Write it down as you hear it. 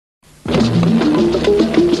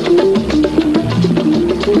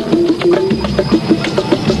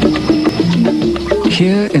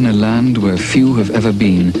Here, in a land where few have ever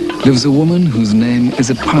been, lives a woman whose name is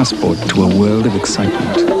a passport to a world of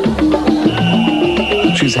excitement.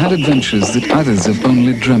 She's had adventures that others have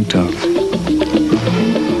only dreamt of.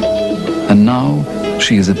 And now,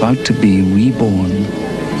 she is about to be reborn.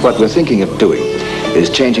 What we're thinking of doing is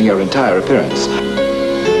changing your entire appearance.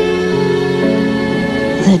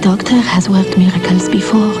 The doctor has worked miracles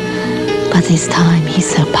before, but this time he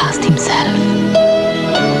surpassed himself.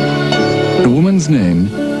 The woman's name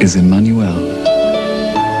is Emmanuelle.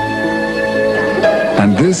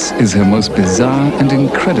 And this is her most bizarre and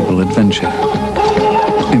incredible adventure.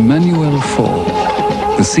 Emmanuelle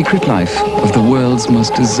IV, the secret life of the world's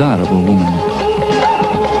most desirable woman.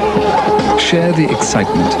 Share the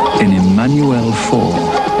excitement in Emmanuelle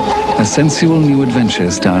IV, a sensual new adventure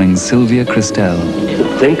starring Sylvia Christel.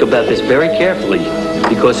 Think about this very carefully,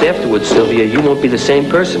 because afterwards, Sylvia, you won't be the same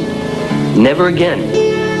person. Never again.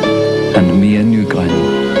 And Mia Nygren.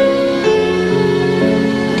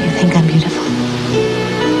 Do you think I'm beautiful?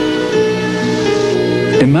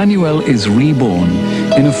 Emmanuelle is reborn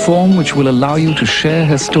in a form which will allow you to share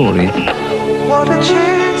her story. What a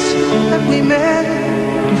chance that we met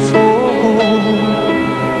before.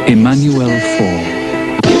 Emmanuelle IV.